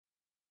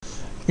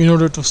In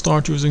order to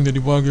start using the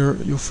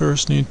debugger, you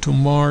first need to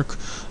mark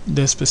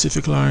the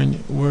specific line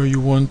where you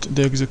want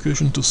the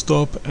execution to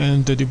stop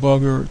and the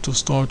debugger to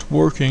start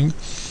working.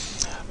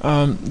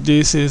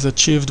 This is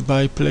achieved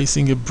by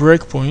placing a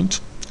breakpoint.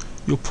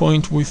 You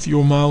point with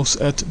your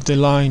mouse at the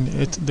line,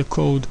 at the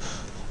code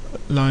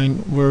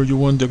line where you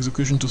want the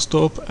execution to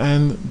stop,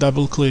 and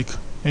double click,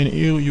 and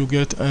here you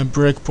get a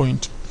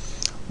breakpoint.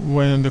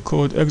 When the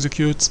code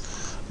executes,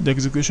 the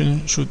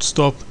execution should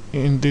stop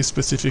in this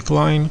specific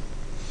line,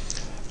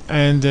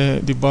 and the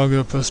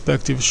debugger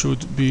perspective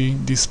should be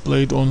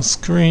displayed on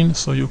screen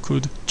so you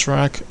could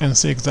track and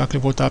see exactly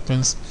what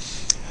happens.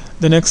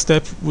 The next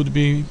step would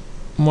be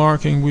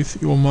marking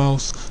with your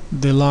mouse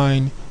the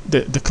line,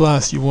 the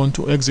class you want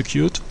to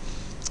execute.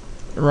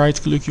 Right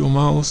click your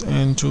mouse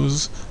and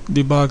choose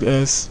debug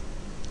as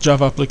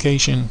Java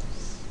application.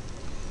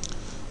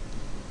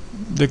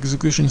 The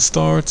execution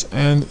starts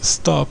and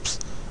stops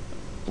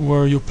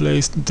where you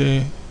placed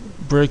the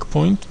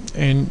breakpoint,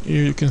 and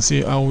here you can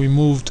see how we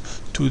moved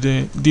to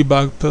the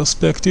debug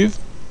perspective.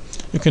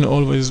 You can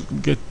always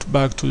get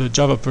back to the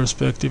Java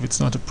perspective, it's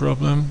not a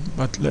problem,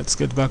 but let's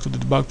get back to the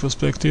debug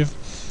perspective.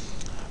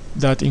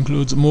 That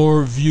includes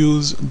more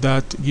views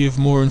that give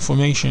more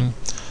information.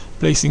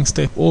 Placing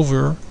step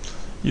over,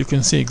 you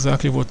can see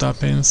exactly what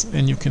happens,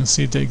 and you can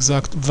see the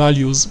exact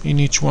values in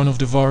each one of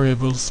the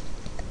variables.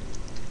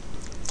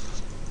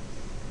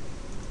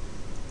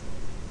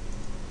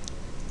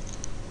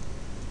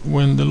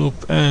 When the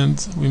loop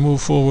ends, we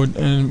move forward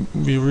and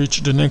we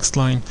reach the next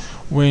line.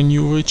 When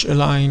you reach a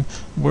line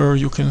where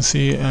you can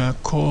see a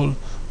call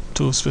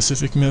to a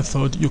specific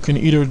method, you can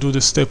either do the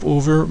step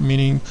over,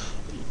 meaning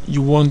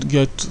you won't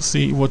get to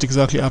see what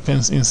exactly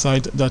happens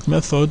inside that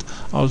method.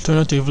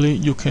 Alternatively,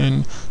 you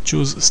can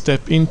choose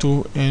step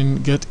into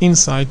and get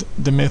inside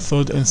the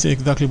method and see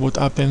exactly what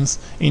happens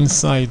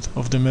inside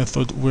of the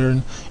method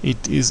when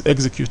it is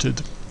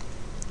executed.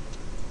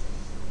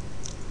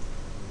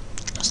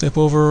 Step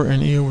over,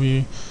 and here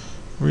we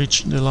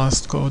reach the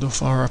last code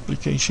of our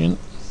application,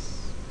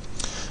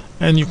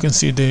 and you can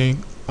see the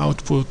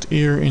output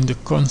here in the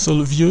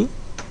console view.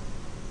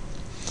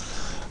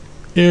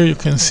 Here you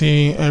can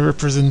see a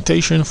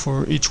representation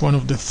for each one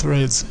of the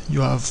threads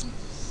you have.